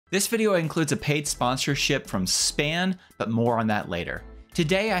This video includes a paid sponsorship from Span, but more on that later.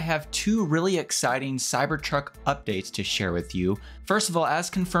 Today I have two really exciting Cybertruck updates to share with you. First of all, as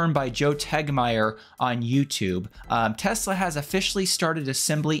confirmed by Tegtmeyer on YouTube, Tesla has officially started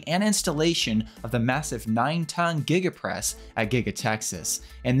assembly and installation of the massive 9-ton Giga Press at Giga Texas.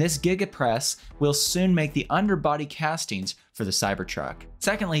 And this Giga Press will soon make the underbody castings for the Cybertruck.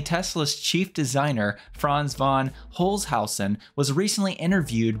 Secondly, Tesla's chief designer, Franz von Holzhausen, was recently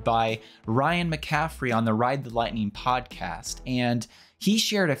interviewed by Ryan McCaffrey on the Ride the Lightning podcast, and he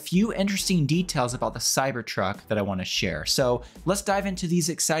shared a few interesting details about the Cybertruck that I want to share. So let's dive into these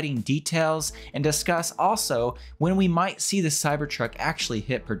exciting details and discuss also when we might see the Cybertruck actually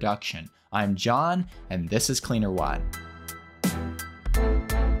hit production. I'm John, and this is Cleanerwatt.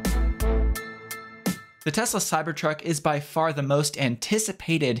 The Tesla Cybertruck is by far the most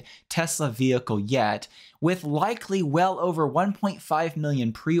anticipated Tesla vehicle yet, with likely well over 1.5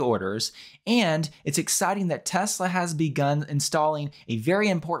 million pre-orders, and it's exciting that Tesla has begun installing a very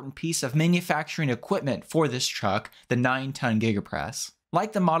important piece of manufacturing equipment for this truck, the 9-ton Giga Press.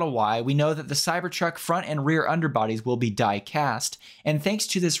 Like the Model Y, we know that the Cybertruck front and rear underbodies will be die-cast, and thanks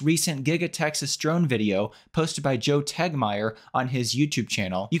to this recent Giga Texas drone video posted by Tegtmeyer on his YouTube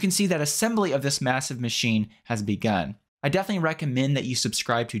channel, you can see that assembly of this massive machine has begun. I definitely recommend that you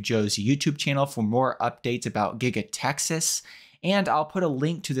subscribe to Joe's YouTube channel for more updates about Giga Texas, and I'll put a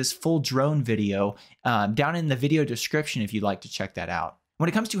link to this full drone video down in the video description if you'd like to check that out. When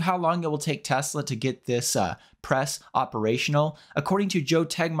it comes to how long it will take Tesla to get this press operational, according to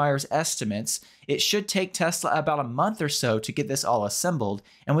Tegtmeyer's estimates, it should take Tesla about a month or so to get this all assembled,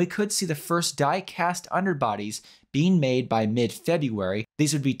 and we could see the first die-cast underbodies being made by mid-February.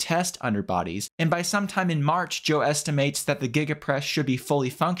 These would be test underbodies, and by sometime in March, Joe estimates that the Giga Press should be fully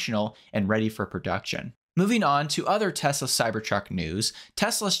functional and ready for production. Moving on to other Tesla Cybertruck news,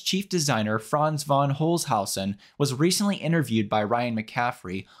 Tesla's chief designer Franz von Holzhausen was recently interviewed by Ryan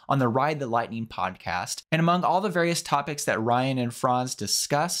McCaffrey on the Ride the Lightning podcast, and among all the various topics that Ryan and Franz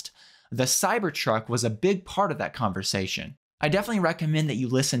discussed, the Cybertruck was a big part of that conversation. I definitely recommend that you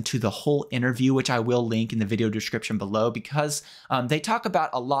listen to the whole interview, which I will link in the video description below, because they talk about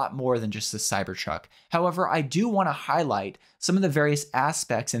a lot more than just the Cybertruck. However, I do want to highlight some of the various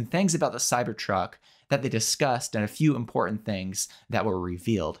aspects and things about the Cybertruck that they discussed and a few important things that were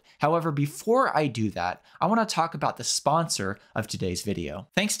revealed. However, before I do that, I want to talk about the sponsor of today's video.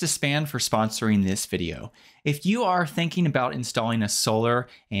 Thanks to Span for sponsoring this video. If you are thinking about installing a solar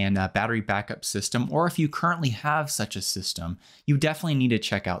and battery backup system, or if you currently have such a system, you definitely need to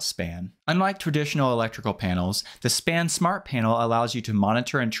check out Span. Unlike traditional electrical panels, the Span Smart Panel allows you to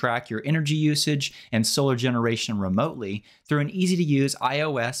monitor and track your energy usage and solar generation remotely through an easy-to-use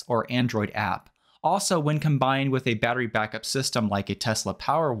iOS or Android app. Also, when combined with a battery backup system like a Tesla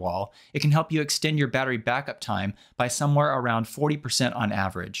Powerwall, it can help you extend your battery backup time by somewhere around 40% on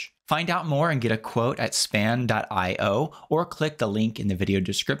average. Find out more and get a quote at span.io or click the link in the video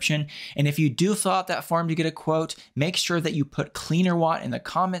description. And if you do fill out that form to get a quote, make sure that you put Cleanerwatt in the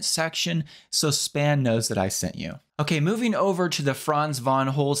comments section so Span knows that I sent you. Okay, moving over to the Franz von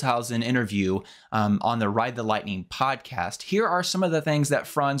Holzhausen interview on the Ride the Lightning podcast, here are some of the things that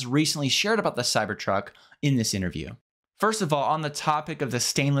Franz recently shared about the Cybertruck in this interview. First of all, on the topic of the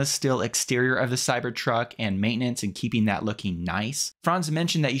stainless steel exterior of the Cybertruck and maintenance and keeping that looking nice, Franz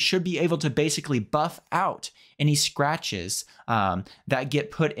mentioned that you should be able to basically buff out any scratches that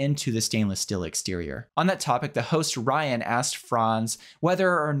get put into the stainless steel exterior. On that topic, the host Ryan asked Franz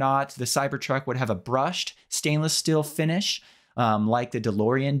whether or not the Cybertruck would have a brushed stainless steel finish like the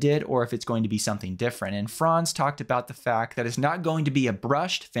DeLorean did, or if it's going to be something different. And Franz talked about the fact that it's not going to be a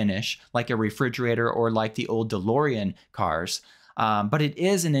brushed finish like a refrigerator or like the old DeLorean cars, but it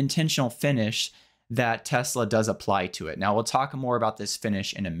is an intentional finish that Tesla does apply to it. Now, we'll talk more about this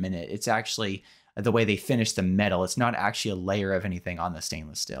finish in a minute. It's actually the way they finish the metal. It's not actually a layer of anything on the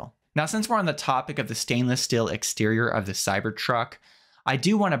stainless steel. Now, since we're on the topic of the stainless steel exterior of the Cybertruck, I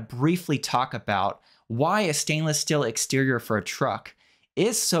do want to briefly talk about why a stainless steel exterior for a truck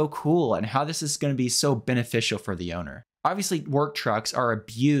is so cool and how this is going to be so beneficial for the owner. Obviously, work trucks are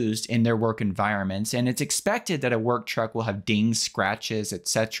abused in their work environments, and it's expected that a work truck will have dings, scratches,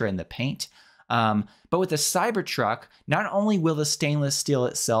 etc. in the paint. But with the Cybertruck, not only will the stainless steel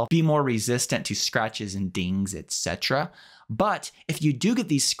itself be more resistant to scratches and dings, etc., but if you do get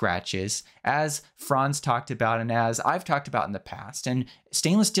these scratches, as Franz talked about and as I've talked about in the past, and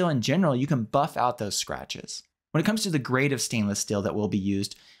stainless steel in general, you can buff out those scratches. When it comes to the grade of stainless steel that will be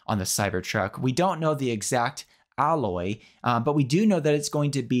used on the Cybertruck, we don't know the exact alloy, but we do know that it's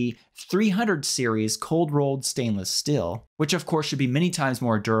going to be 300 series cold rolled stainless steel, which of course should be many times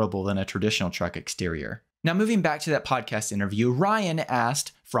more durable than a traditional truck exterior. Now, moving back to that podcast interview, Ryan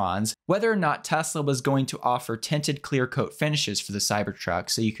asked Franz whether or not Tesla was going to offer tinted clear coat finishes for the Cybertruck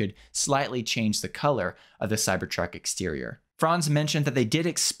so you could slightly change the color of the Cybertruck exterior. Franz mentioned that they did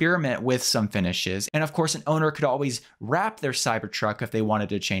experiment with some finishes, and of course an owner could always wrap their Cybertruck if they wanted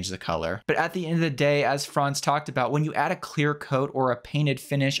to change the color. But at the end of the day, as Franz talked about, when you add a clear coat or a painted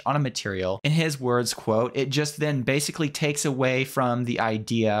finish on a material, in his words, quote, it just then basically takes away from the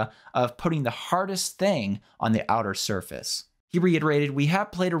idea of putting the hardest thing on the outer surface. He reiterated, we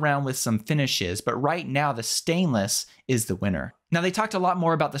have played around with some finishes, but right now the stainless is the winner. Now, they talked a lot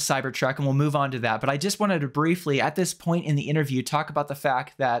more about the Cybertruck, and we'll move on to that, but I just wanted to briefly, at this point in the interview, talk about the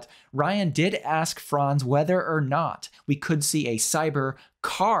fact that Ryan did ask Franz whether or not we could see a cyber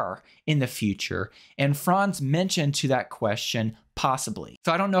car in the future, and Franz mentioned to that question, possibly.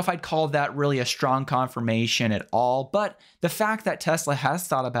 So I don't know if I'd call that really a strong confirmation at all, but the fact that Tesla has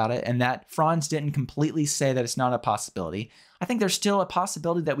thought about it and that Franz didn't completely say that it's not a possibility, I think there's still a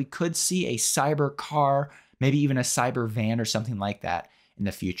possibility that we could see a cyber car, maybe even a cyber van or something like that in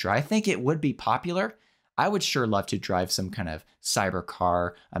the future. I think it would be popular. I would sure love to drive some kind of cyber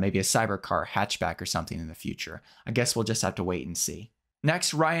car, maybe a cyber car hatchback or something in the future. I guess we'll just have to wait and see.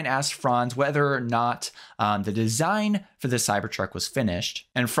 Next, Ryan asked Franz whether or not the design for the Cybertruck was finished,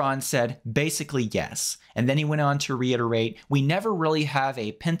 and Franz said basically yes. And then he went on to reiterate, we never really have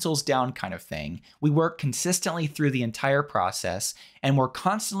a pencils down kind of thing. We work consistently through the entire process, and we're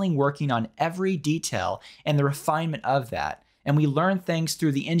constantly working on every detail and the refinement of that. And we learn things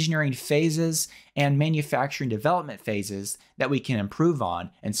through the engineering phases and manufacturing development phases that we can improve on,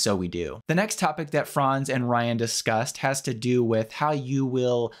 and so we do. The next topic that Franz and Ryan discussed has to do with how you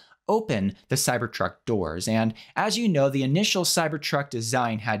will open the Cybertruck doors. And as you know, the initial Cybertruck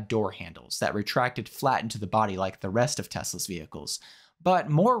design had door handles that retracted flat into the body like the rest of Tesla's vehicles.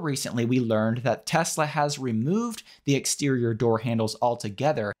 But more recently, we learned that Tesla has removed the exterior door handles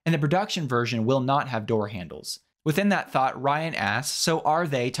altogether, and the production version will not have door handles. Within that thought, Ryan asks, so are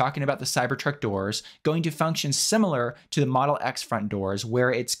they, talking about the Cybertruck doors, going to function similar to the Model X front doors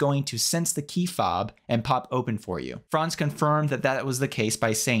where it's going to sense the key fob and pop open for you? Franz confirmed that that was the case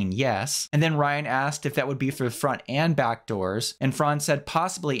by saying yes. And then Ryan asked if that would be for the front and back doors. And Franz said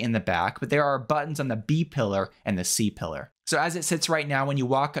possibly in the back, but there are buttons on the B pillar and the C pillar. So as it sits right now, when you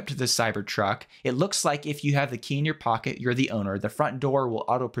walk up to the Cybertruck, it looks like if you have the key in your pocket, you're the owner. The front door will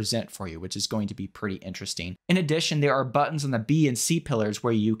auto-present for you, which is going to be pretty interesting. In addition, there are buttons on the B and C pillars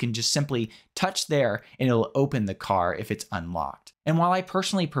where you can just simply touch there and it'll open the car if it's unlocked. And while I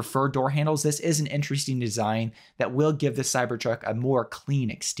personally prefer door handles, this is an interesting design that will give the Cybertruck a more clean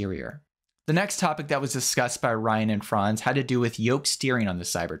exterior. The next topic that was discussed by Ryan and Franz had to do with yoke steering on the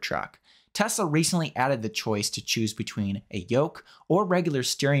Cybertruck. Tesla recently added the choice to choose between a yoke or regular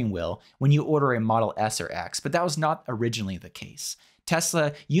steering wheel when you order a Model S or X, but that was not originally the case.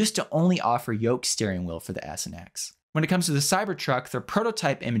 Tesla used to only offer yoke steering wheel for the S and X. When it comes to the Cybertruck, their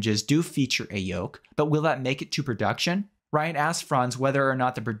prototype images do feature a yoke, but will that make it to production? Ryan asked Franz whether or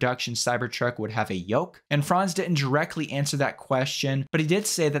not the production Cybertruck would have a yoke, and Franz didn't directly answer that question, but he did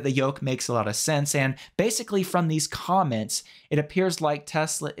say that the yoke makes a lot of sense, and basically from these comments, it appears like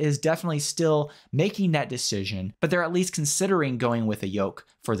Tesla is definitely still making that decision, but they're at least considering going with a yoke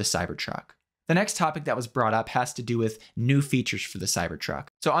for the Cybertruck. The next topic that was brought up has to do with new features for the Cybertruck.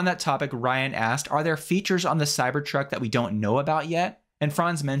 So on that topic, Ryan asked, are there features on the Cybertruck that we don't know about yet? And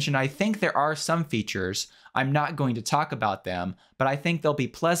Franz mentioned, I think there are some features. I'm not going to talk about them, but I think they'll be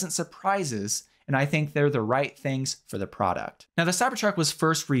pleasant surprises, and I think they're the right things for the product. Now, the Cybertruck was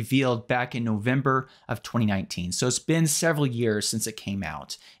first revealed back in November of 2019, so it's been several years since it came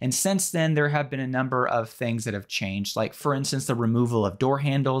out. And since then, there have been a number of things that have changed, like, for instance, the removal of door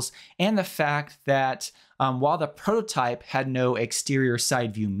handles and the fact that while the prototype had no exterior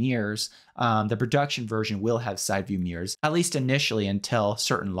side view mirrors, the production version will have side view mirrors, at least initially until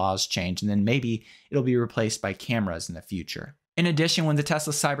certain laws change, and then maybe it'll be replaced by cameras in the future. In addition, when the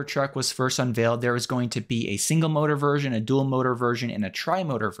Tesla Cybertruck was first unveiled, there was going to be a single motor version, a dual motor version, and a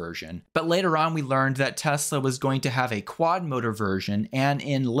tri-motor version. But later on, we learned that Tesla was going to have a quad motor version, and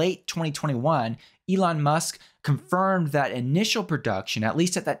in late 2021, Elon Musk confirmed that initial production, at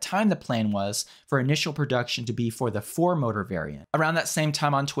least at that time the plan was, for initial production to be for the 4-motor variant. Around that same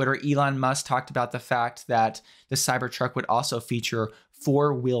time on Twitter, Elon Musk talked about the fact that the Cybertruck would also feature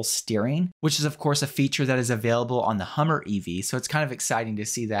 4-wheel steering, which is of course a feature that is available on the Hummer EV, so it's kind of exciting to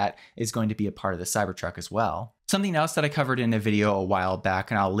see that is going to be a part of the Cybertruck as well. Something else that I covered in a video a while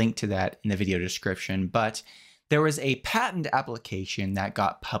back, and I'll link to that in the video description, but There was a patent application that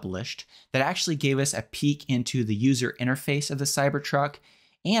got published that actually gave us a peek into the user interface of the Cybertruck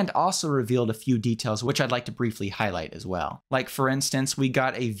and also revealed a few details which I'd like to briefly highlight as well. Like for instance, we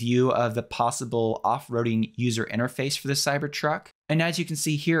got a view of the possible off-roading user interface for the Cybertruck. And as you can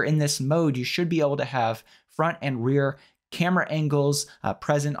see here in this mode, you should be able to have front and rear camera angles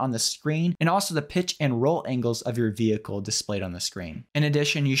present on the screen, and also the pitch and roll angles of your vehicle displayed on the screen. In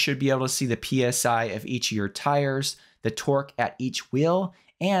addition, you should be able to see the PSI of each of your tires, the torque at each wheel,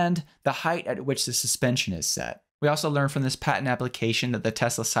 and the height at which the suspension is set. We also learned from this patent application that the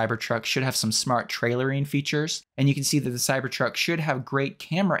Tesla Cybertruck should have some smart trailering features, and you can see that the Cybertruck should have great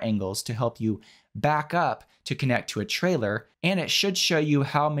camera angles to help you back up to connect to a trailer, and it should show you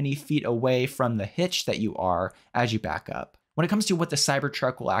how many feet away from the hitch that you are as you back up. When it comes to what the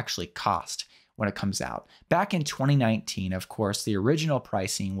Cybertruck will actually cost when it comes out, back in 2019, of course, the original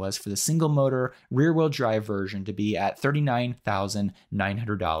pricing was for the single motor rear-wheel drive version to be at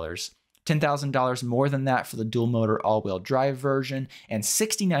 $39,900. $10,000 more than that for the dual motor all-wheel drive version, and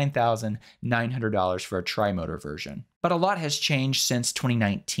 $69,900 for a tri-motor version. But a lot has changed since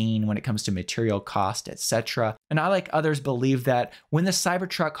 2019 when it comes to material cost, etc. And I, like others, believe that when the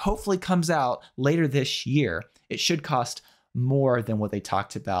Cybertruck hopefully comes out later this year, it should cost more than what they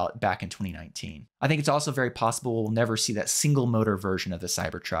talked about back in 2019. I think it's also very possible we'll never see that single motor version of the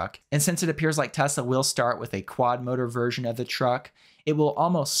Cybertruck. And since it appears like Tesla will start with a quad motor version of the truck, it will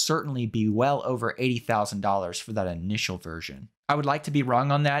almost certainly be well over $80,000 for that initial version. I would like to be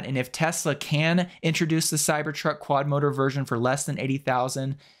wrong on that, and if Tesla can introduce the Cybertruck quad motor version for less than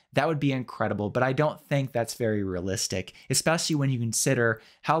 $80,000, that would be incredible, but I don't think that's very realistic, especially when you consider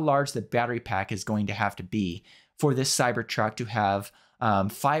how large the battery pack is going to have to be for this Cybertruck to have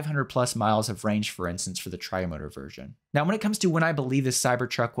 500 plus miles of range, for instance, for the tri-motor version. Now, when it comes to when I believe this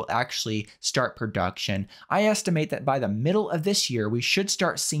Cybertruck will actually start production, I estimate that by the middle of this year, we should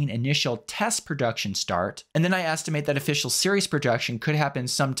start seeing initial test production start. And then I estimate that official series production could happen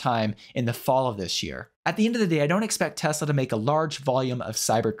sometime in the fall of this year. At the end of the day, I don't expect Tesla to make a large volume of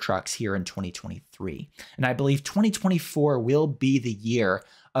Cybertrucks here in 2023. And I believe 2024 will be the year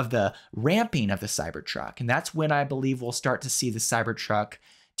of the ramping of the Cybertruck. And that's when I believe we'll start to see the Cybertruck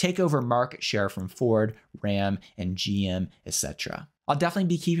take over market share from Ford, Ram, and GM, etc. I'll definitely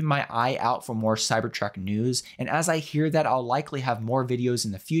be keeping my eye out for more Cybertruck news, and as I hear that, I'll likely have more videos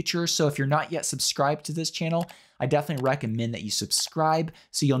in the future, so if you're not yet subscribed to this channel, I definitely recommend that you subscribe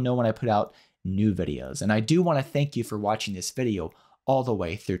so you'll know when I put out new videos. And I do want to thank you for watching this video all the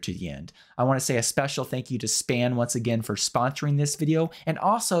way through to the end. I want to say a special thank you to Span once again for sponsoring this video, and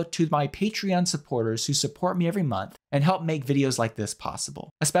also to my Patreon supporters who support me every month and help make videos like this possible.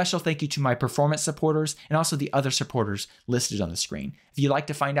 A special thank you to my performance supporters and also the other supporters listed on the screen. If you'd like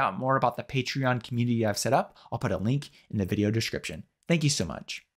to find out more about the Patreon community I've set up, I'll put a link in the video description. Thank you so much.